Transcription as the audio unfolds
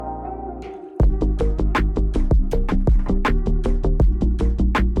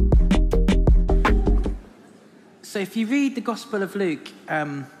if you read the Gospel of Luke,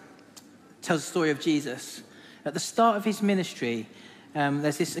 tells the story of Jesus. At the start of his ministry,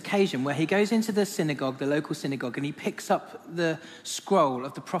 there's this occasion where he goes into the synagogue, the local synagogue, and he picks up the scroll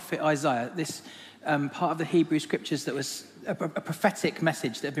of the prophet Isaiah, this part of the Hebrew scriptures that was a prophetic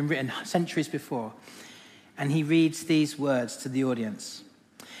message that had been written centuries before. And he reads these words to the audience.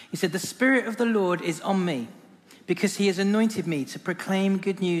 He said, "The Spirit of the Lord is on me, because he has anointed me to proclaim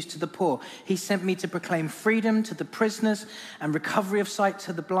good news to the poor. He sent me to proclaim freedom to the prisoners and recovery of sight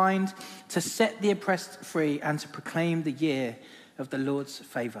to the blind, to set the oppressed free, and to proclaim the year of the Lord's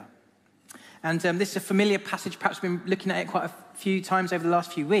favour." And this is a familiar passage. Perhaps we've been looking at it quite a few times over the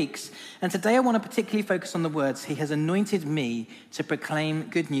last few weeks. And today I want to particularly focus on the words, "He has anointed me to proclaim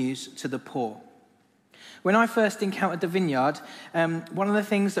good news to the poor." When I first encountered the Vineyard, one of the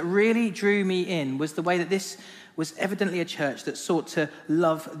things that really drew me in was the way that this was evidently a church that sought to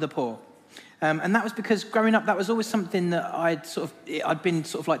love the poor. And that was because growing up, that was always something that I'd been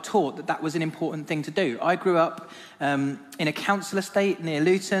taught that was an important thing to do. I grew up in a council estate near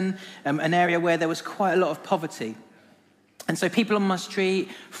Luton, an area where there was quite a lot of poverty. And so people on my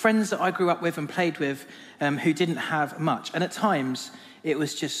street, friends that I grew up with and played with, who didn't have much. And at times, it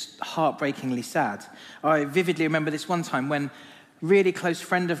was just heartbreakingly sad. I vividly remember this one time when a really close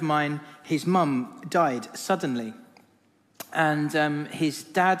friend of mine, his mum, died suddenly. And his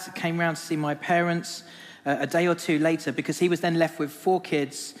dad came round to see my parents a day or two later, because he was then left with 4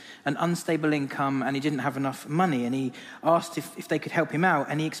 kids, an unstable income, and he didn't have enough money. And he asked if they could help him out.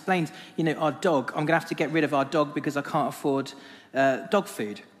 And he explained, our dog, I'm going to have to get rid of our dog because I can't afford dog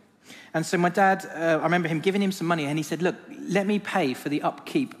food. And so my dad, I remember him giving him some money, and he said, "Look, let me pay for the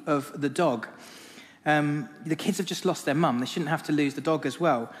upkeep of the dog. The kids have just lost their mum. They shouldn't have to lose the dog as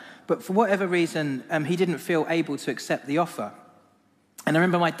well." But for whatever reason, he didn't feel able to accept the offer. And I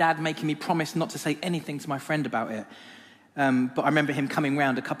remember my dad making me promise not to say anything to my friend about it. But I remember him coming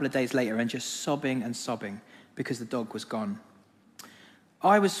round a couple of days later and just sobbing and sobbing because the dog was gone.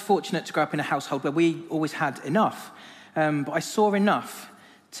 I was fortunate to grow up in a household where we always had enough. But I saw enough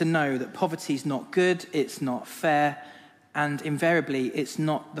to know that poverty is not good, it's not fair, and invariably it's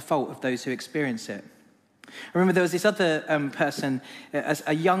not the fault of those who experience it. I remember there was this other person, as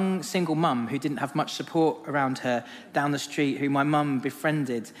a young single mum who didn't have much support around her down the street, who my mum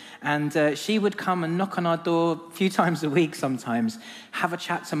befriended. And she would come and knock on our door a few times a week sometimes, have a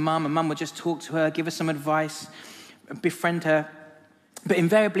chat to mum, and mum would just talk to her, give her some advice, befriend her. But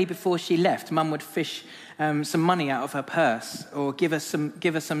invariably before she left, mum would fish some money out of her purse, or give us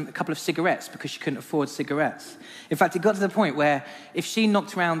a couple of cigarettes because she couldn't afford cigarettes. In fact, it got to the point where if she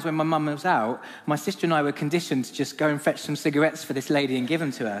knocked around when my mum was out, my sister and I were conditioned to just go and fetch some cigarettes for this lady and give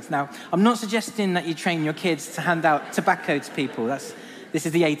them to her. Now, I'm not suggesting that you train your kids to hand out tobacco to people. This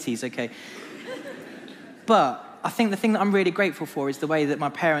is the 80s, okay? But I think the thing that I'm really grateful for is the way that my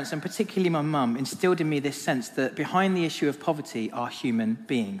parents, and particularly my mum, instilled in me this sense that behind the issue of poverty are human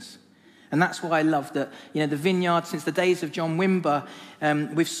beings. And that's why I love that, the Vineyard, since the days of John Wimber,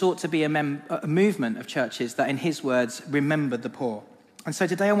 we've sought to be a movement of churches that, in his words, remember the poor. And so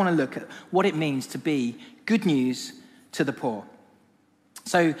today I want to look at what it means to be good news to the poor.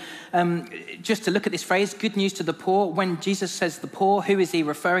 So just to look at this phrase, good news to the poor, when Jesus says the poor, who is he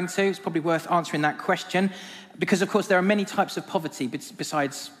referring to? It's probably worth answering that question. Because, of course, there are many types of poverty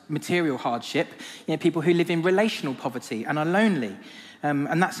besides material hardship. People who live in relational poverty and are lonely.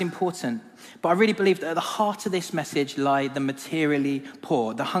 And that's important. But I really believe that at the heart of this message lie the materially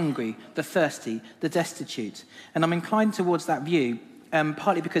poor, the hungry, the thirsty, the destitute. And I'm inclined towards that view,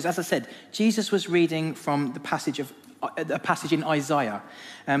 partly because, as I said, Jesus was reading from a passage in Isaiah.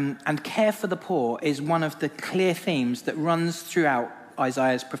 And care for the poor is one of the clear themes that runs throughout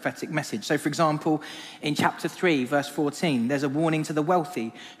Isaiah's prophetic message. So, for example, in chapter 3, verse 14, there's a warning to the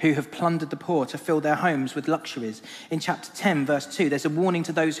wealthy who have plundered the poor to fill their homes with luxuries. In chapter 10, verse 2, there's a warning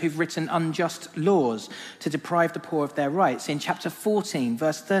to those who've written unjust laws to deprive the poor of their rights. In chapter 14,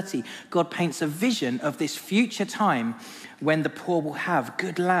 verse 30, God paints a vision of this future time when the poor will have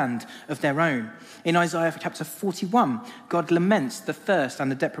good land of their own. In Isaiah chapter 41, God laments the thirst and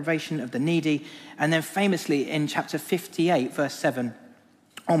the deprivation of the needy. And then famously in chapter 58, verse 7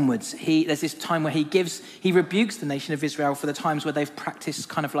 onwards, there's this time where he rebukes the nation of Israel for the times where they've practiced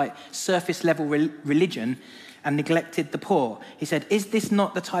kind of like surface level religion and neglected the poor. He said, "Is this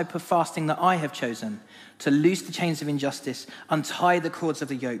not the type of fasting that I have chosen? To loose the chains of injustice, untie the cords of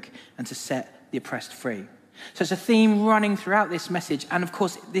the yoke, and to set the oppressed free." So it's a theme running throughout this message. And of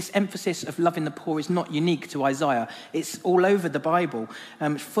course, this emphasis of loving the poor is not unique to Isaiah. It's all over the Bible,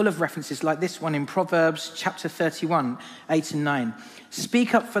 full of references like this one in Proverbs chapter 31, 8 and 9.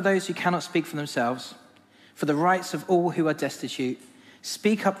 "Speak up for those who cannot speak for themselves. for the rights of all who are destitute,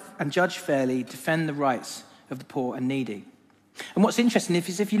 speak up and judge fairly, defend the rights of the poor and needy. And what's interesting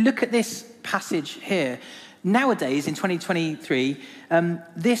is if you look at this passage here, nowadays in 2023,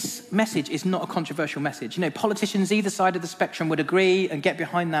 this message is not a controversial message. You know, politicians either side of the spectrum would agree and get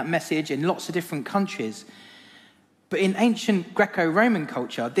behind that message in lots of different countries. But in ancient Greco-Roman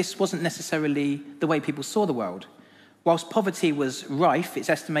culture, this wasn't necessarily the way people saw the world. Whilst poverty was rife, it's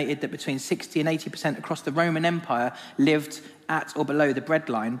estimated that between 60 and 80% across the Roman Empire lived at or below the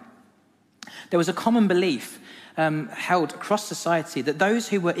breadline. There was a common belief held across society that those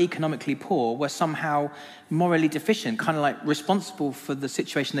who were economically poor were somehow morally deficient, kind of like responsible for the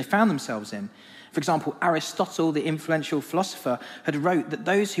situation they found themselves in. For example, Aristotle, the influential philosopher, had wrote that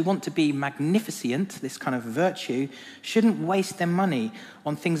those who want to be magnificent, this kind of virtue, shouldn't waste their money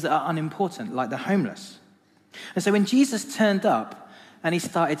on things that are unimportant, like the homeless. And so when Jesus turned up and he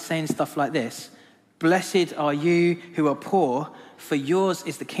started saying stuff like this, "Blessed are you who are poor, for yours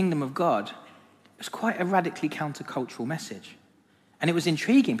is the kingdom of God," it was quite a radically countercultural message. And it was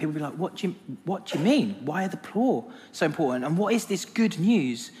intriguing. People would be like, what do you mean? Why are the poor so important? And what is this good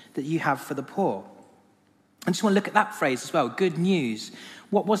news that you have for the poor? I just want to look at that phrase as well, good news.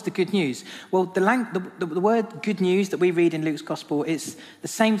 What was the good news? Well, the word good news that we read in Luke's gospel is the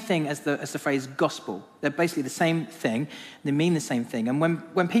same thing as the phrase gospel. They're basically the same thing. They mean the same thing. And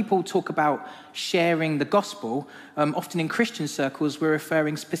when people talk about sharing the gospel, often in Christian circles, we're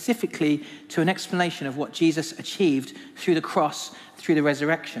referring specifically to an explanation of what Jesus achieved through the cross, through the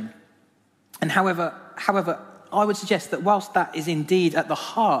resurrection. And however, I would suggest that whilst that is indeed at the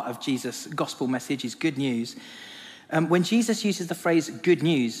heart of Jesus' gospel message, is good news, when Jesus uses the phrase good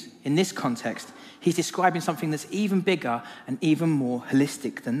news in this context, he's describing something that's even bigger and even more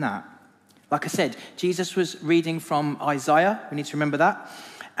holistic than that. Like I said, Jesus was reading from Isaiah. We need to remember that.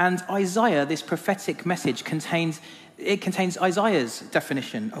 And Isaiah, this prophetic message, contains Isaiah's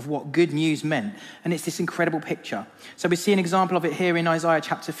definition of what good news meant. And it's this incredible picture. So we see an example of it here in Isaiah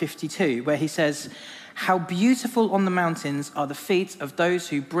chapter 52, where he says, "How beautiful on the mountains are the feet of those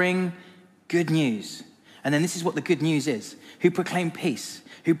who bring good news." And then this is what the good news is: who proclaim peace,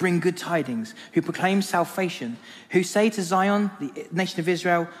 who bring good tidings, who proclaim salvation, who say to Zion, the nation of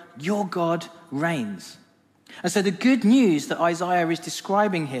Israel, "Your God reigns." And so the good news that Isaiah is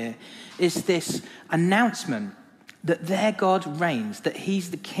describing here is this announcement that their God reigns, that he's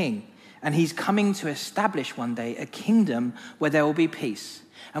the king, and he's coming to establish one day a kingdom where there will be peace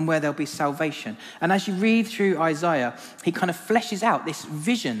and where there'll be salvation. And as you read through Isaiah, he kind of fleshes out this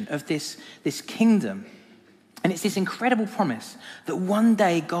vision of this kingdom. And it's this incredible promise that one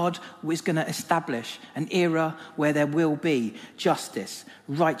day God is going to establish an era where there will be justice,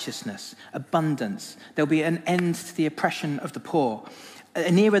 righteousness, abundance. There'll be an end to the oppression of the poor.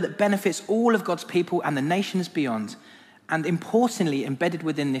 An era that benefits all of God's people and the nations beyond. And importantly, embedded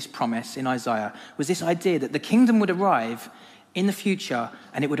within this promise in Isaiah was this idea that the kingdom would arrive in the future,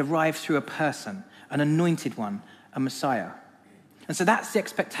 and it would arrive through a person, an anointed one, a Messiah. And so that's the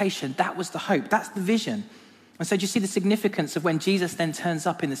expectation. That was the hope. That's the vision. And so do you see the significance of when Jesus then turns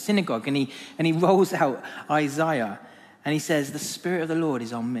up in the synagogue and he rolls out Isaiah and he says, "The Spirit of the Lord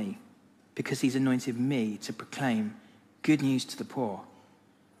is on me because he's anointed me to proclaim good news to the poor."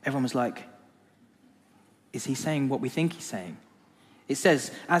 Everyone was like, is he saying what we think he's saying? It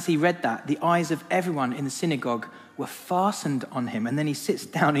says, as he read that, the eyes of everyone in the synagogue were fastened on him. And then he sits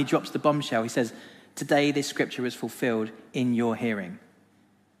down, he drops the bombshell. He says, "Today this scripture is fulfilled in your hearing."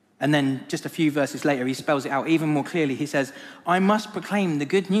 And then just a few verses later, he spells it out even more clearly. He says, "I must proclaim the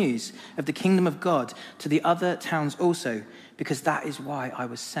good news of the kingdom of God to the other towns also, because that is why I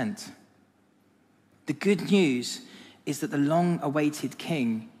was sent." The good news is that the long-awaited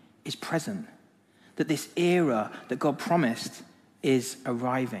king is present, that this era that God promised is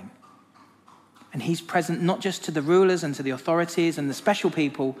arriving. And he's present not just to the rulers and to the authorities and the special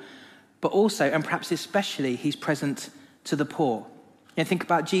people, but also, and perhaps especially, he's present to the poor. You know, think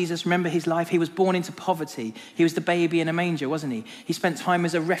about Jesus. Remember his life. He was born into poverty. He was the baby in a manger, wasn't he? He spent time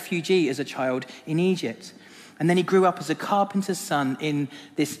as a refugee as a child in Egypt. And then he grew up as a carpenter's son in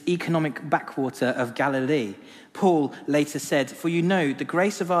this economic backwater of Galilee. Paul later said, "For you know the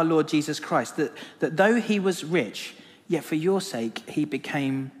grace of our Lord Jesus Christ, that though he was rich, yet for your sake he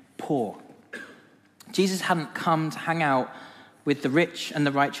became poor." Jesus hadn't come to hang out with the rich and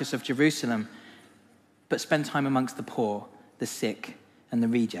the righteous of Jerusalem, but spend time amongst the poor, the sick, and the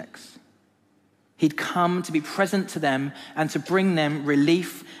rejects. He'd come to be present to them and to bring them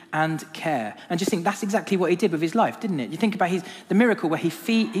relief and care. And just think, that's exactly what he did with his life, didn't it? You think about the miracle where he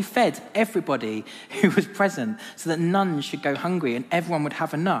fed everybody who was present so that none should go hungry and everyone would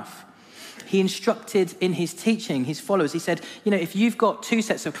have enough. he instructed in his teaching his followers. He said, if you've got 2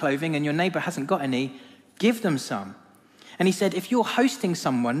 sets of clothing and your neighbor hasn't got any, give them some. And he said, if you're hosting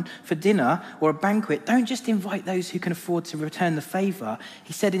someone for dinner or a banquet, don't just invite those who can afford to return the favor.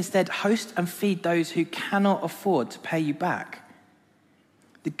 He said, instead, host and feed those who cannot afford to pay you back.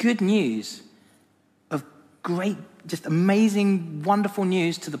 The good news of great, just amazing, wonderful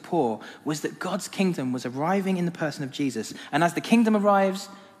news to the poor was that God's kingdom was arriving in the person of Jesus. And as the kingdom arrives,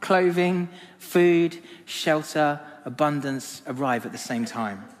 clothing, food, shelter, abundance arrive at the same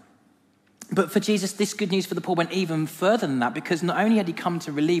time. But for Jesus, this good news for the poor went even further than that, because not only had he come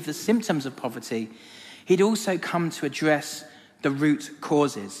to relieve the symptoms of poverty, he'd also come to address the root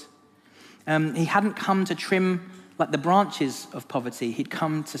causes. He hadn't come to trim like the branches of poverty. He'd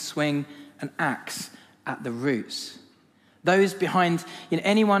come to swing an axe at the roots. Those behind,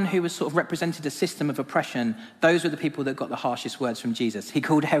 anyone who was sort of represented a system of oppression, those were the people that got the harshest words from Jesus. He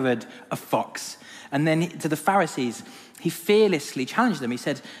called Herod a fox. And then to the Pharisees, he fearlessly challenged them. He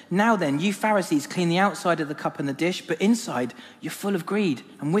said, now then, you Pharisees clean the outside of the cup and the dish, but inside you're full of greed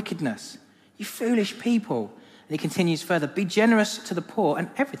and wickedness. You foolish people. And he continues further, be generous to the poor and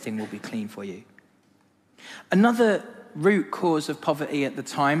everything will be clean for you. Another root cause of poverty at the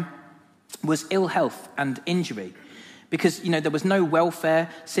time was ill health and injury. Because, there was no welfare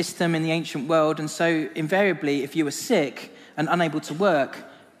system in the ancient world. And so invariably, if you were sick and unable to work,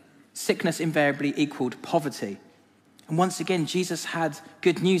 sickness invariably equaled poverty. And once again, Jesus had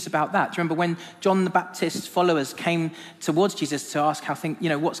good news about that. Do you remember when John the Baptist's followers came towards Jesus to ask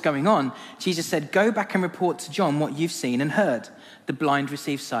what's going on? Jesus said, go back and report to John what you've seen and heard. The blind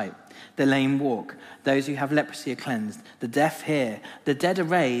receive sight, the lame walk, those who have leprosy are cleansed, the deaf hear, the dead are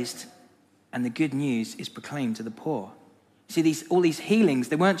raised, and the good news is proclaimed to the poor. See, all these healings,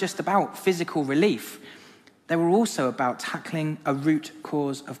 they weren't just about physical relief. They were also about tackling a root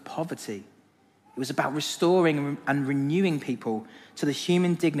cause of poverty. It was about restoring and renewing people to the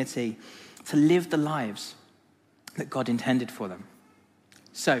human dignity to live the lives that God intended for them.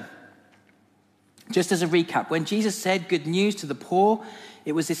 So, just as a recap, when Jesus said good news to the poor,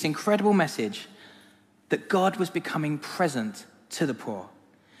 it was this incredible message that God was becoming present to the poor.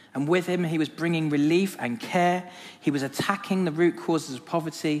 And with him, he was bringing relief and care. He was attacking the root causes of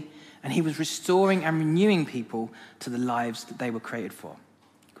poverty, and he was restoring and renewing people to the lives that they were created for.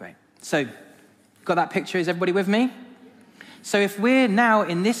 Great. So, got that picture? Is everybody with me? So if we're now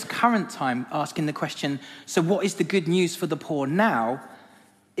in this current time asking the question, so what is the good news for the poor now?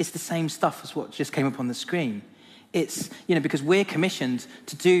 It's the same stuff as what just came up on the screen. It's, because we're commissioned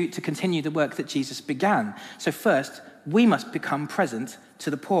to continue the work that Jesus began. So first, we must become present to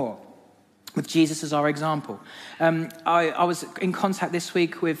the poor, with Jesus as our example. I was in contact this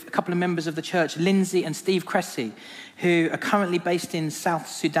week with a couple of members of the church, Lindsay and Steve Cressy, who are currently based in South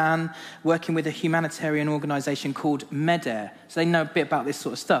Sudan, working with a humanitarian organisation called MEDAIR. So they know a bit about this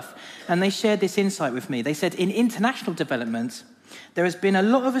sort of stuff. And they shared this insight with me. They said, in international development, there has been a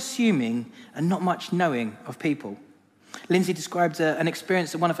lot of assuming and not much knowing of people. Lindsay described an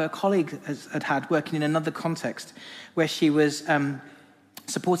experience that one of her colleagues had working in another context, where she was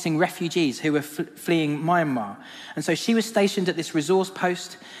supporting refugees who were fleeing Myanmar. And so she was stationed at this resource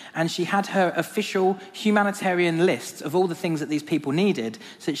post, and she had her official humanitarian list of all the things that these people needed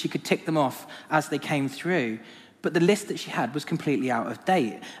so that she could tick them off as they came through. But the list that she had was completely out of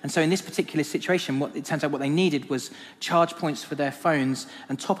date. And so in this particular situation, it turns out what they needed was charge points for their phones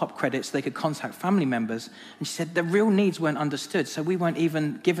and top-up credits so they could contact family members. And she said the real needs weren't understood, so we weren't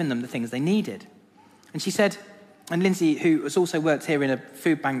even giving them the things they needed. And she said, and Lindsay, who has also worked here in a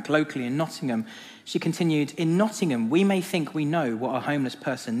food bank locally in Nottingham, she continued, in Nottingham, we may think we know what a homeless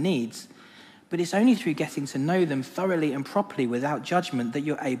person needs, but it's only through getting to know them thoroughly and properly without judgment that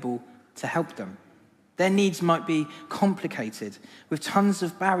you're able to help them. Their needs might be complicated, with tons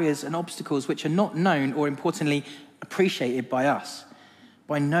of barriers and obstacles which are not known or, importantly, appreciated by us.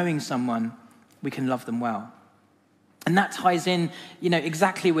 By knowing someone, we can love them well. And that ties in,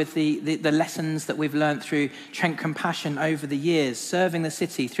 exactly with the lessons that we've learned through Trent Compassion over the years, serving the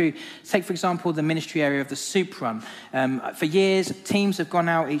city through, take for example, the ministry area of the Soup Run. For years, teams have gone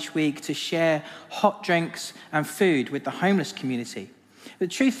out each week to share hot drinks and food with the homeless community. But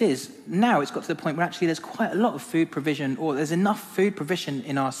the truth is, now it's got to the point where actually there's quite a lot of food provision, or there's enough food provision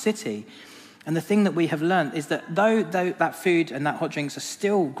in our city. And the thing that we have learned is that though that food and that hot drinks are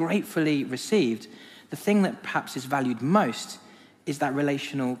still gratefully received, the thing that perhaps is valued most is that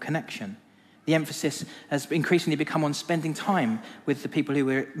relational connection. The emphasis has increasingly become on spending time with the people who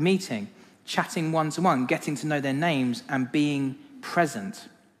we're meeting, chatting one-to-one, getting to know their names and being present.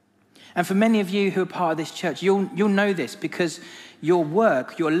 And for many of you who are part of this church, you'll know this because your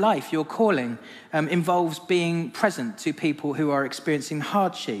work, your life, your calling involves being present to people who are experiencing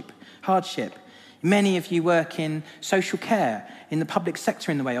hardship. Many of you work in social care, in the public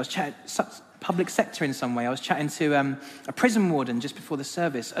sector in the way. I was chatting to a prison warden just before the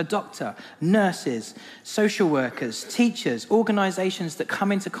service, a doctor, nurses, social workers, teachers, organisations that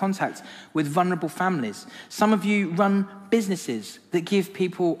come into contact with vulnerable families. Some of you run businesses that give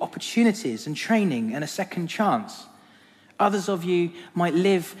people opportunities and training and a second chance. Others of you might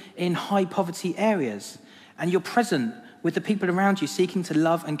live in high poverty areas, and you're present with the people around you seeking to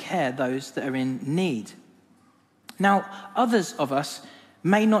love and care those that are in need. Now, others of us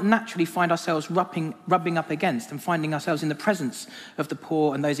may not naturally find ourselves rubbing up against and finding ourselves in the presence of the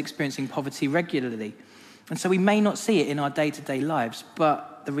poor and those experiencing poverty regularly. And so we may not see it in our day-to-day lives,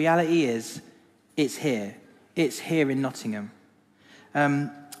 but the reality is it's here. It's here in Nottingham.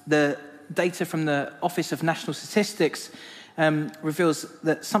 The data from the Office of National Statistics reveals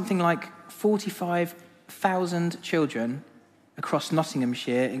that something like 45,000 children across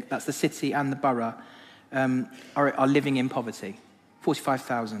Nottinghamshire, that's the city and the borough, are living in poverty.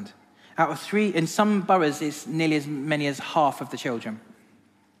 45,000. Out of in some boroughs, it's nearly as many as half of the children.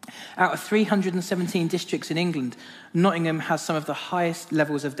 Out of 317 districts in England, Nottingham has some of the highest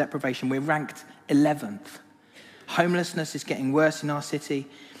levels of deprivation. We're ranked 11th. Homelessness is getting worse in our city,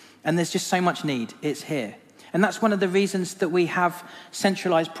 and there's just so much need. It's here. And that's one of the reasons that we have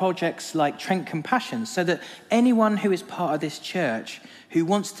centralised projects like Trent Compassion, so that anyone who is part of this church who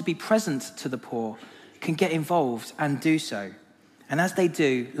wants to be present to the poor can get involved and do so. And as they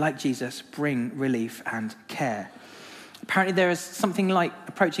do, like Jesus, bring relief and care. Apparently there is something like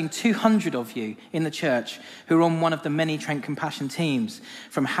approaching 200 of you in the church who are on one of the many Trent Compassion teams,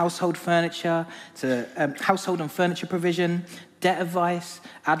 from household furniture to household and furniture provision, debt advice,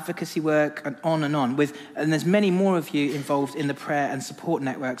 advocacy work, and on. And there's many more of you involved in the prayer and support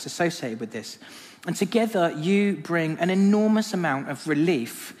networks associated with this. And together you bring an enormous amount of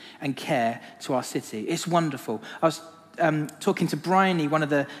relief and care to our city. It's wonderful. I was talking to Bryony, one of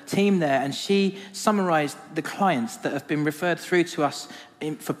the team there, and she summarised the clients that have been referred through to us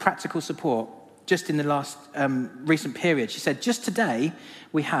for practical support just in the last recent period. She said, just today,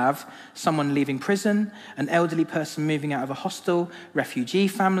 we have someone leaving prison, an elderly person moving out of a hostel, refugee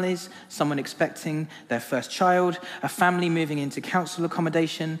families, someone expecting their first child, a family moving into council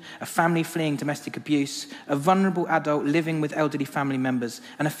accommodation, a family fleeing domestic abuse, a vulnerable adult living with elderly family members,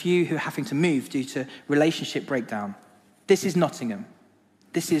 and a few who are having to move due to relationship breakdown. This is Nottingham.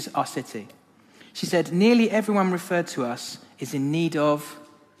 This is our city. She said, nearly everyone referred to us is in need of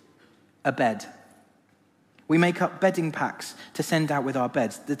a bed. We make up bedding packs to send out with our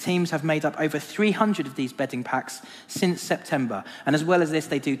beds. The teams have made up over 300 of these bedding packs since September. And as well as this,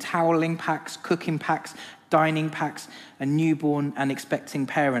 they do toweling packs, cooking packs, dining packs, and newborn and expecting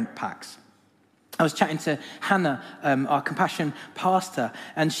parent packs. I was chatting to Hannah, our Compassion pastor,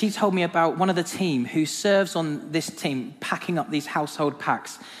 and she told me about one of the team who serves on this team packing up these household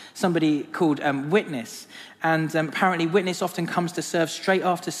packs, somebody called Witness. And apparently Witness often comes to serve straight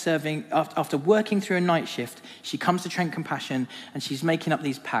after working through a night shift. She comes to Trent Compassion and she's making up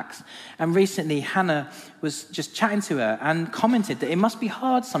these packs. And recently Hannah was just chatting to her and commented that it must be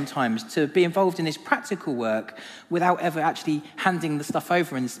hard sometimes to be involved in this practical work without ever actually handing the stuff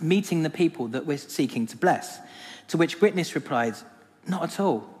over and meeting the people that we're seeking to bless. To which Witness replied, not at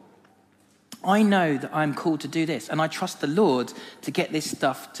all. I know that I'm called to do this, and I trust the Lord to get this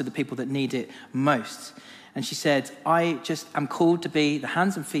stuff to the people that need it most. And she said, I just am called to be the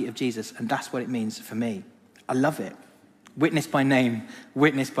hands and feet of Jesus, and that's what it means for me. I love it. Witness by name,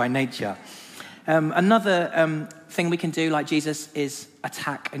 witness by nature. Another thing we can do, like Jesus, is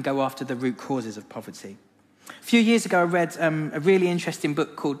attack and go after the root causes of poverty. A few years ago, I read a really interesting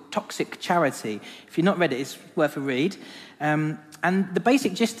book called Toxic Charity. If you've not read it, it's worth a read. And the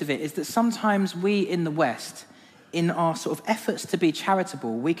basic gist of it is that sometimes we in the West, in our sort of efforts to be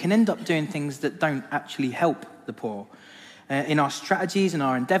charitable, we can end up doing things that don't actually help the poor. In our strategies and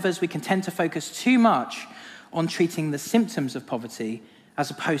our endeavours, we can tend to focus too much on treating the symptoms of poverty as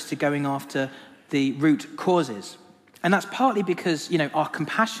opposed to going after the root causes. And that's partly because, our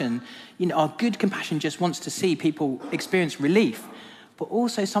compassion, our good compassion just wants to see people experience relief. But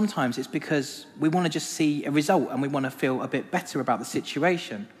also sometimes it's because we want to just see a result and we want to feel a bit better about the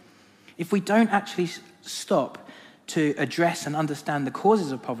situation. If we don't actually stop to address and understand the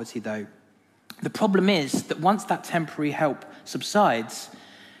causes of poverty, though, the problem is that once that temporary help subsides,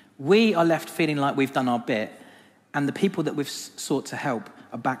 we are left feeling like we've done our bit, and the people that we've sought to help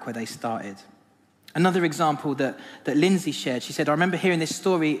are back where they started. Another example that Lindsay shared, she said, I remember hearing this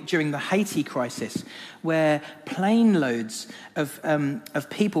story during the Haiti crisis, where plane loads of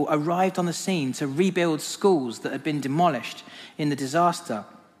people arrived on the scene to rebuild schools that had been demolished in the disaster.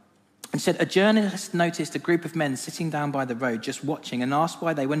 And said, a journalist noticed a group of men sitting down by the road just watching and asked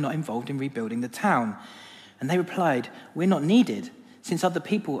why they were not involved in rebuilding the town. And they replied, we're not needed, since other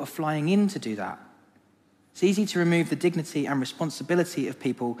people are flying in to do that. It's easy to remove the dignity and responsibility of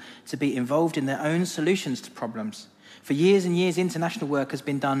people to be involved in their own solutions to problems. For years and years, international work has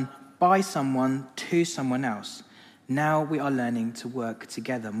been done by someone to someone else. Now we are learning to work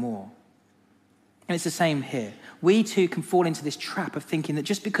together more. And it's the same here. We too can fall into this trap of thinking that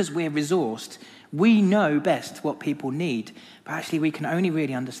just because we're resourced, we know best what people need. But actually, we can only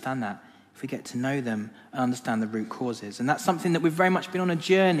really understand that if we get to know them and understand the root causes. And that's something that we've very much been on a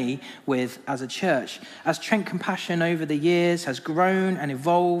journey with as a church. As Trent Compassion over the years has grown and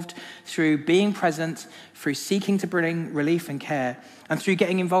evolved through being present, through seeking to bring relief and care, and through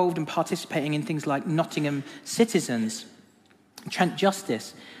getting involved and participating in things like Nottingham Citizens, Trent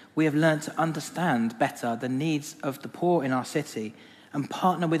Justice, we have learned to understand better the needs of the poor in our city and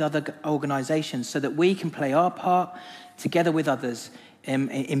partner with other organisations so that we can play our part together with others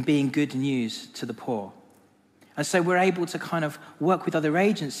in being good news to the poor. And so we're able to kind of work with other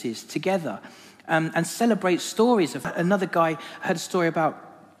agencies together and celebrate stories of another guy. I heard a story about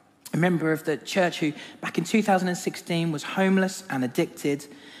a member of the church who back in 2016 was homeless and addicted,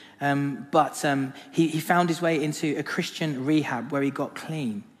 but he found his way into a Christian rehab where he got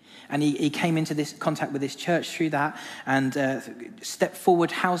clean. And he came into this contact with this church through that and Step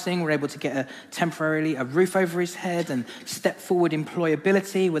Forward Housing were able to get temporarily a roof over his head, and Step Forward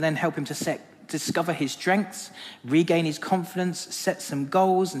Employability will then help him to discover his strengths, regain his confidence, set some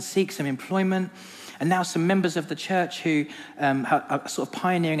goals and seek some employment. And now some members of the church who are sort of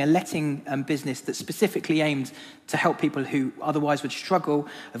pioneering a letting business that's specifically aimed to help people who otherwise would struggle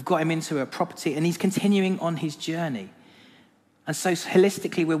have got him into a property, and he's continuing on his journey. And so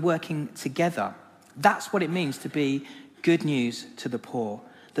holistically, we're working together. That's what it means to be good news to the poor,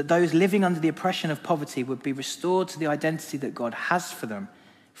 that those living under the oppression of poverty would be restored to the identity that God has for them,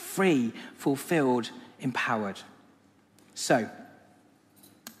 free, fulfilled, empowered. So,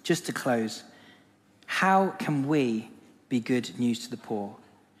 just to close, how can we be good news to the poor?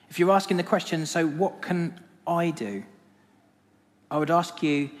 If you're asking the question, so what can I do? I would ask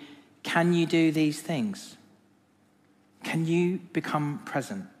you, can you do these things? Can you become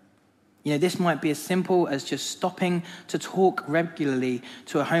present? You know, this might be as simple as just stopping to talk regularly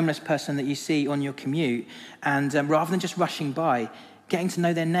to a homeless person that you see on your commute, and rather than just rushing by, getting to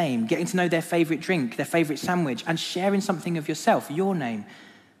know their name, getting to know their favourite drink, their favourite sandwich, and sharing something of yourself, your name.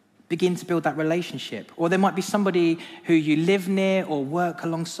 Begin to build that relationship. Or there might be somebody who you live near or work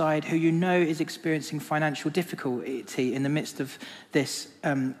alongside who you know is experiencing financial difficulty in the midst of this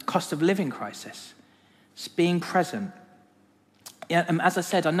cost of living crisis. Just being present. Yeah, as I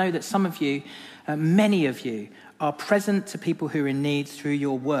said, I know that some of you, many of you, are present to people who are in need through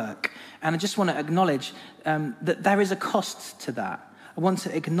your work. And I just want to acknowledge that there is a cost to that. I want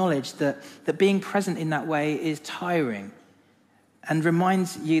to acknowledge that being present in that way is tiring, and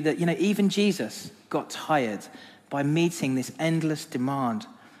reminds you that, you know, even Jesus got tired by meeting this endless demand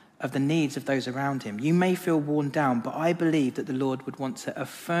of the needs of those around him. You may feel worn down, but I believe that the Lord would want to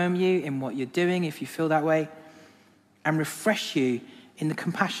affirm you in what you're doing if you feel that way, and refresh you in the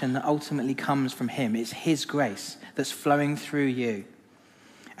compassion that ultimately comes from him. It's his grace that's flowing through you.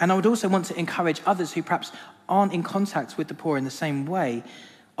 And I would also want to encourage others who perhaps aren't in contact with the poor in the same way,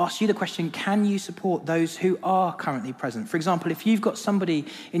 ask you the question, can you support those who are currently present? For example, if you've got somebody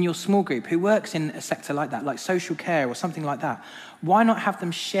in your small group who works in a sector like that, like social care or something like that, why not have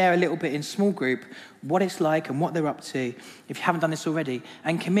them share a little bit in small group what it's like and what they're up to, if you haven't done this already,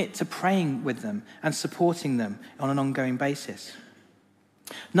 and commit to praying with them and supporting them on an ongoing basis?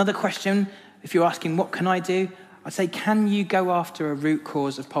 Another question, if you're asking, what can I do? I'd say, can you go after a root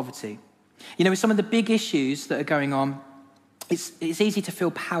cause of poverty? You know, with some of the big issues that are going on, it's easy to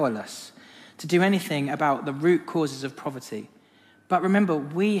feel powerless to do anything about the root causes of poverty. But remember,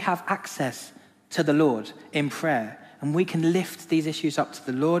 we have access to the Lord in prayer, and we can lift these issues up to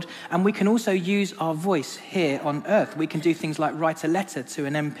the Lord, and we can also use our voice here on earth. We can do things like write a letter to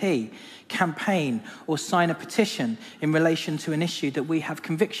an MP, campaign, or sign a petition in relation to an issue that we have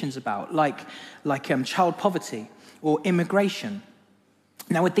convictions about, like child poverty or immigration.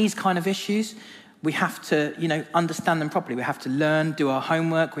 Now, with these kind of issues, we have to, understand them properly. We have to learn, do our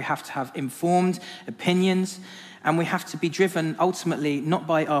homework. We have to have informed opinions. And we have to be driven ultimately not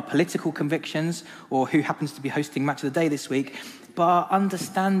by our political convictions or who happens to be hosting Match of the Day this week, but our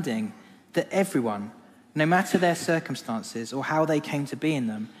understanding that everyone, no matter their circumstances or how they came to be in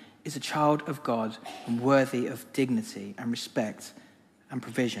them, is a child of God and worthy of dignity and respect and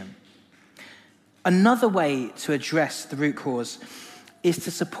provision. Another way to address the root cause is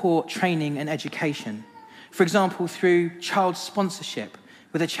to support training and education. For example, through child sponsorship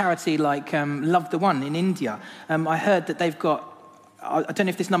with a charity like Love the One in India. I heard that they've got, I don't know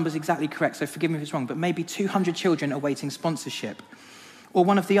if this number is exactly correct, so forgive me if it's wrong, but maybe 200 children awaiting sponsorship. Or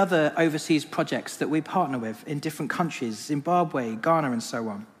one of the other overseas projects that we partner with in different countries, Zimbabwe, Ghana, and so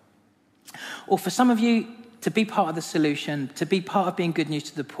on. Or for some of you, to be part of the solution, to be part of being good news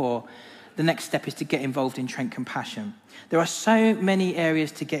to the poor, the next step is to get involved in Trent Compassion. There are so many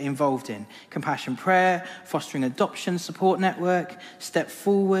areas to get involved in. Compassion Prayer, Fostering Adoption Support Network, Step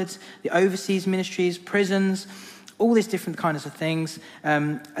Forward, the overseas ministries, prisons, all these different kinds of things,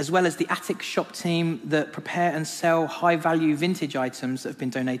 as well as the Attic Shop team that prepare and sell high-value vintage items that have been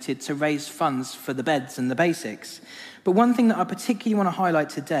donated to raise funds for the beds and the basics. But one thing that I particularly want to highlight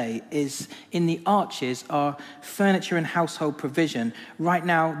today is in the arches are furniture and household provision. Right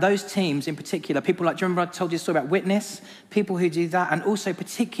now, those teams in particular, people like, do you remember I told you a story about Witness? People who do that, and also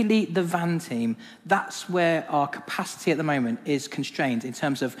particularly the van team. That's where our capacity at the moment is constrained in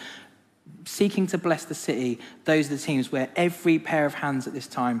terms of seeking to bless the city. Those are the teams where every pair of hands at this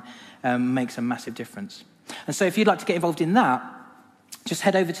time makes a massive difference. And so if you'd like to get involved in that, just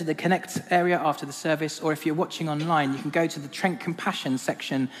head over to the Connect area after the service, or if you're watching online, you can go to the Trent Compassion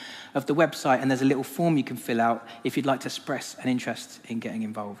section of the website, and there's a little form you can fill out if you'd like to express an interest in getting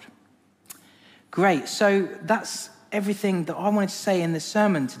involved. Great, so that's everything that I wanted to say in this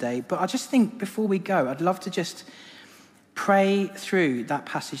sermon today, but I just think before we go, I'd love to just pray through that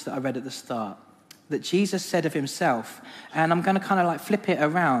passage that I read at the start, that Jesus said of himself, and I'm going to kind of like flip it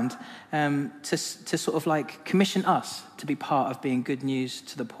around to sort of like commission us to be part of being good news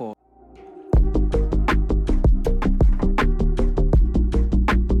to the poor.